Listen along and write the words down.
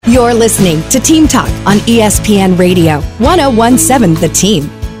You're listening to Team Talk on ESPN Radio, 1017 The Team.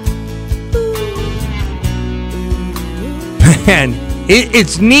 Man,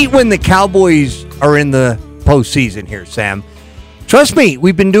 it's neat when the Cowboys are in the postseason here, Sam. Trust me,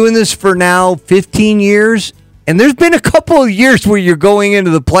 we've been doing this for now 15 years, and there's been a couple of years where you're going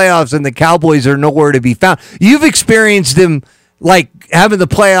into the playoffs and the Cowboys are nowhere to be found. You've experienced them, like, having the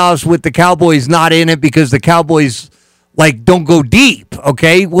playoffs with the Cowboys not in it because the Cowboys, like, don't go deep,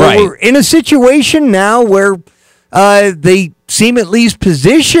 okay? Well, right. We're in a situation now where they seem at least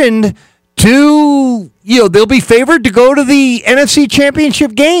positioned to, they'll be favored to go to the NFC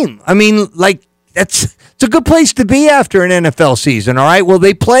Championship game. I mean, like, it's a good place to be after an NFL season, all right? Well,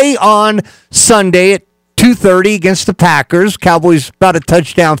 they play on Sunday at 2:30 against the Packers. Cowboys about a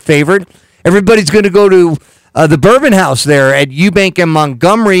touchdown favorite. Everybody's going to go to the Bourbon House there at Eubank and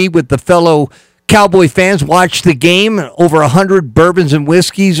Montgomery with the fellow Cowboy fans. Watch the game. Over 100 bourbons and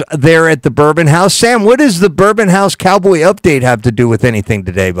whiskeys there at the Bourbon House. Sam, what does the Bourbon House Cowboy update have to do with anything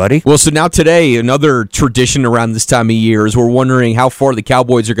today, buddy? Well, so now today, another tradition around this time of year is we're wondering how far the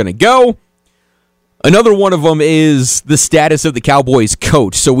Cowboys are going to go. Another one of them is the status of the Cowboys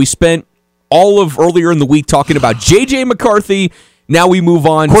coach. So we spent all of earlier in the week talking about J.J. McCarthy. Now we move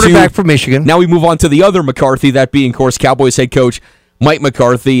on quarterback from Michigan. Now we move on to the other McCarthy, that being, of course, Cowboys head coach Mike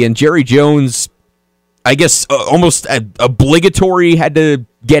McCarthy. And Jerry Jones, I guess, almost obligatory, had to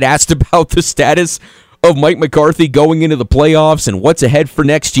get asked about the status of Mike McCarthy going into the playoffs and what's ahead for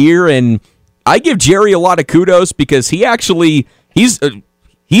next year. And I give Jerry a lot of kudos because he actually he's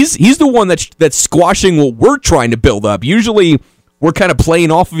the one that's squashing what we're trying to build up. Usually we're kind of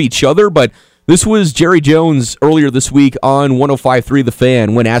playing off of each other, but this was Jerry Jones earlier this week on 105.3 The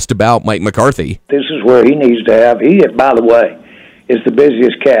Fan when asked about Mike McCarthy. This is where he needs to have. He, by the way, is the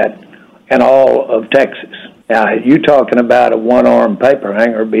busiest cat in all of Texas. Now, you talking about a one-armed paper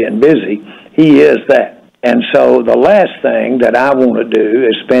hanger being busy, he is that. And so the last thing that I want to do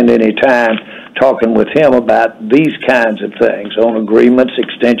is spend any time talking with him about these kinds of things, on agreements,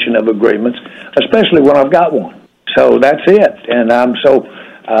 extension of agreements, especially when I've got one. So that's it. And I've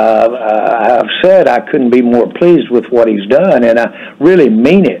said I couldn't be more pleased with what he's done, and I really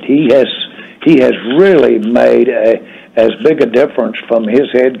mean it. He has really made as big a difference from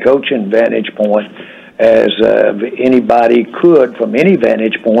his head coaching vantage point as anybody could from any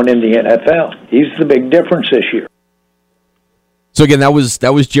vantage point in the NFL. He's the big difference this year. So again, that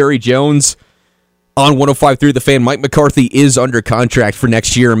was Jerry Jones on 105.3 The Fan. Mike McCarthy is under contract for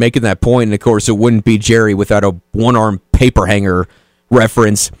next year, making that point. And of course, it wouldn't be Jerry without a one-arm paper hanger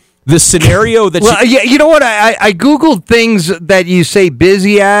reference. The scenario that you know what? I Googled things that you say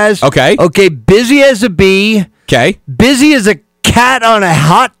busy as. Okay. Busy as a bee. Okay. Busy as a cat on a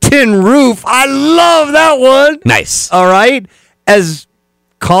hot tin roof. I love that one. Nice. All right. As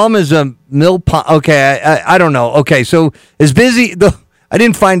calm as a mill pond. Okay, I don't know. Okay, so as busy. I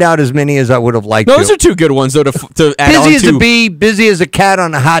didn't find out as many as I would have liked. Those are two good ones, though, to add on to. Busy as a bee, busy as a cat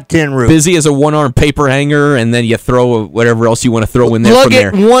on a hot tin roof. Busy as a one-arm paper hanger, and then you throw whatever else you want to throw in there Plug from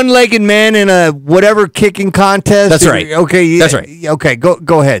there. One-legged man in a whatever kicking contest. That's right. Okay, that's right. Okay,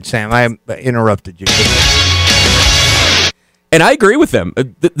 go ahead, Sam. I interrupted you. And I agree with them.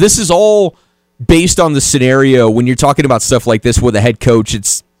 This is all based on the scenario. When you're talking about stuff like this with a head coach,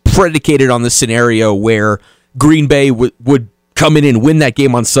 it's predicated on the scenario where Green Bay would come in and win that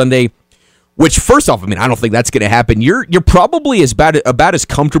game on Sunday, which, first off, I mean, I don't think that's going to happen. You're probably about as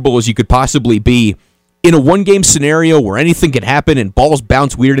comfortable as you could possibly be in a one-game scenario where anything can happen and balls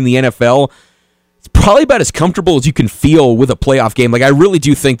bounce weird in the NFL. It's probably about as comfortable as you can feel with a playoff game. Like, I really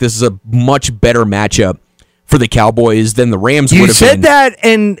do think this is a much better matchup for the Cowboys than the Rams would have been. You said that,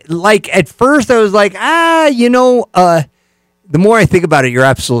 and, like, at first I was like, the more I think about it, you're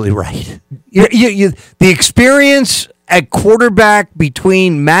absolutely right. The experience at quarterback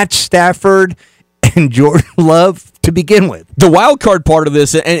between Matt Stafford and Jordan Love to begin with. The wild card part of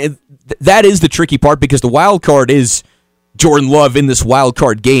this, and that is the tricky part, because the wild card is Jordan Love in this wild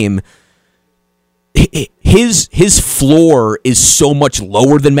card game. His floor is so much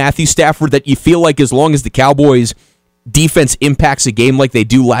lower than Matthew Stafford that you feel like as long as the Cowboys defense impacts a game like they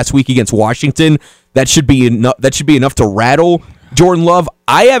do last week against Washington, that should be enough to rattle Jordan Love.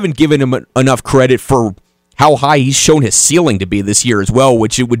 I haven't given him enough credit for how high he's shown his ceiling to be this year as well,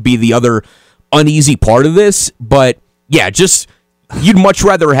 which it would be the other uneasy part of this. But yeah, just you'd much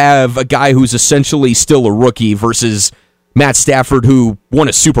rather have a guy who's essentially still a rookie versus Matt Stafford, who won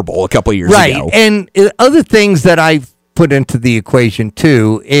a Super Bowl a couple of years ago. Right, and other things that I've put into the equation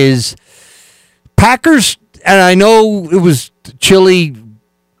too is Packers, and I know it was chilly,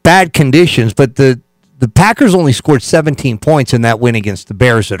 bad conditions, but the the Packers only scored 17 points in that win against the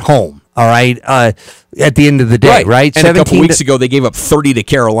Bears at home. All right, at the end of the day, right? And a couple weeks ago, they gave up 30 to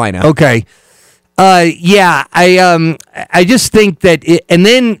Carolina. Okay. Yeah, I just think that, and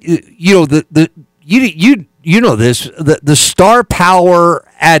then you know the star power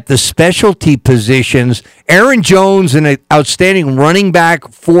at the specialty positions. Aaron Jones, an outstanding running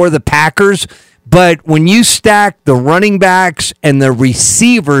back for the Packers, but when you stack the running backs and the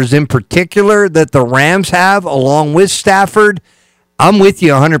receivers in particular that the Rams have, along with Stafford, I'm with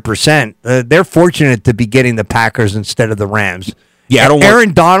you 100%. They're fortunate to be getting the Packers instead of the Rams. Yeah, I don't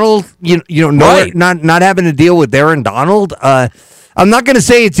Aaron Donald, Right. not having to deal with Aaron Donald. I'm not going to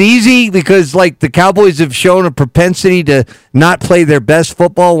say it's easy because, like, the Cowboys have shown a propensity to not play their best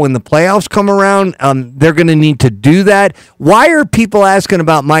football when the playoffs come around. They're going to need to do that. Why are people asking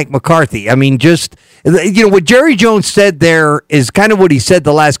about Mike McCarthy? I mean, just, what Jerry Jones said there is kind of what he said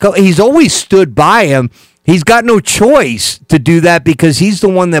the last couple. He's always stood by him. He's got no choice to do that because he's the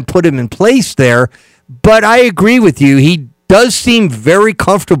one that put him in place there. But I agree with you. He does seem very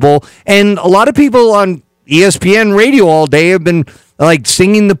comfortable, and a lot of people on ESPN radio all day have been like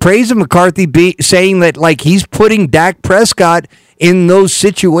singing the praise of McCarthy, saying that like he's putting Dak Prescott in those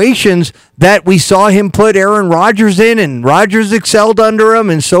situations that we saw him put Aaron Rodgers in, and Rodgers excelled under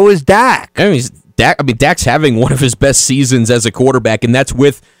him, and so is Dak. Dak's having one of his best seasons as a quarterback, and that's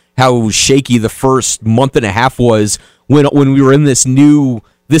with how shaky the first month and a half was when we were in this new,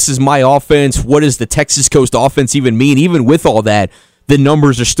 this is my offense, what does the Texas Coast offense even mean? Even with all that, the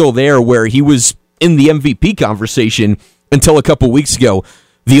numbers are still there where he was in the MVP conversation until a couple weeks ago.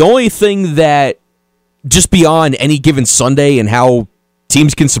 The only thing that, just beyond any given Sunday and how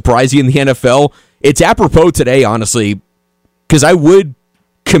teams can surprise you in the NFL, it's apropos today, honestly, because I would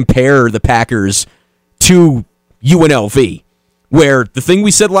compare the Packers to UNLV, where the thing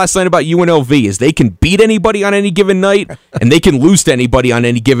we said last night about UNLV is they can beat anybody on any given night and they can lose to anybody on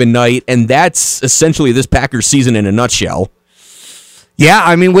any given night, and that's essentially this Packers season in a nutshell. Yeah,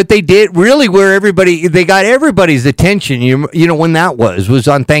 I mean, what they did, really, where they got everybody's attention, when that was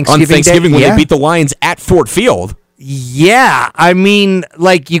on Thanksgiving Day. On Thanksgiving, when they beat the Lions at Ford Field. Yeah, I mean,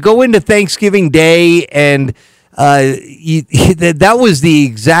 like, you go into Thanksgiving Day, and that was the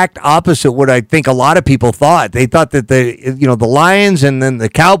exact opposite what I think a lot of people thought. They thought that the Lions and then the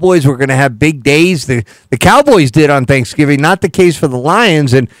Cowboys were going to have big days. The Cowboys did on Thanksgiving, not the case for the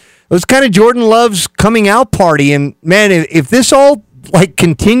Lions, and it was kind of Jordan Love's coming out party. And man, if this all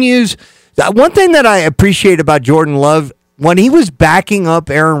continues, one thing that I appreciate about Jordan Love, when he was backing up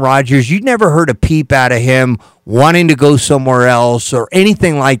Aaron Rodgers, you never heard a peep out of him wanting to go somewhere else or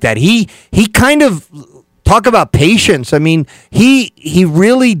anything like that. He kind of, talk about patience. I mean, he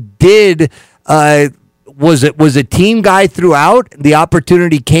really did was a team guy throughout. The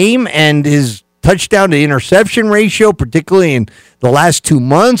opportunity came, and his touchdown to interception ratio, particularly in the last 2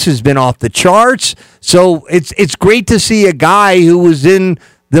 months, has been off the charts. So it's great to see a guy who was in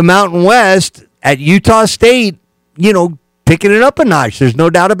the Mountain West at Utah State, picking it up a notch. There's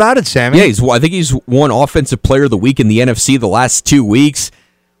no doubt about it, Sammy. Yeah, I think he's won Offensive Player of the Week in the NFC the last 2 weeks.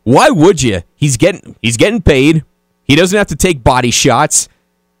 Why would you? He's getting paid. He doesn't have to take body shots.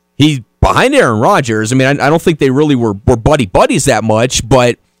 He's behind Aaron Rodgers. I mean, I don't think they really were buddies that much,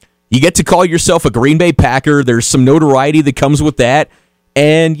 but you get to call yourself a Green Bay Packer. There's some notoriety that comes with that,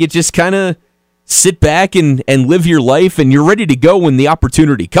 and you just kind of sit back and live your life, and you're ready to go when the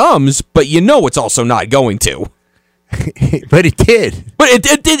opportunity comes, but it's also not going to. But it did. But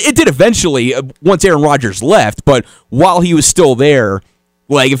it did eventually once Aaron Rodgers left, but while he was still there,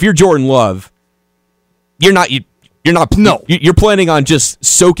 like, if you're Jordan Love, you're planning on just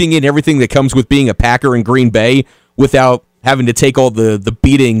soaking in everything that comes with being a Packer in Green Bay without having to take all the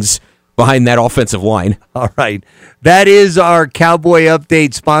beatings behind that offensive line. All right. That is our Cowboy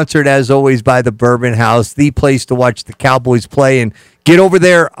Update, sponsored as always by the Bourbon House, the place to watch the Cowboys play. And get over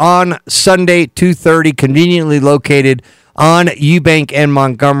there on Sunday, 2:30, conveniently located on Eubank and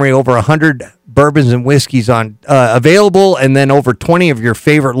Montgomery. Over 100 bourbons and whiskeys on available, and then over 20 of your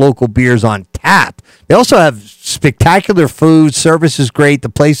favorite local beers on tap. They also have spectacular food. Service is great. The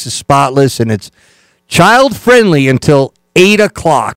place is spotless, and it's child-friendly until 8 o'clock.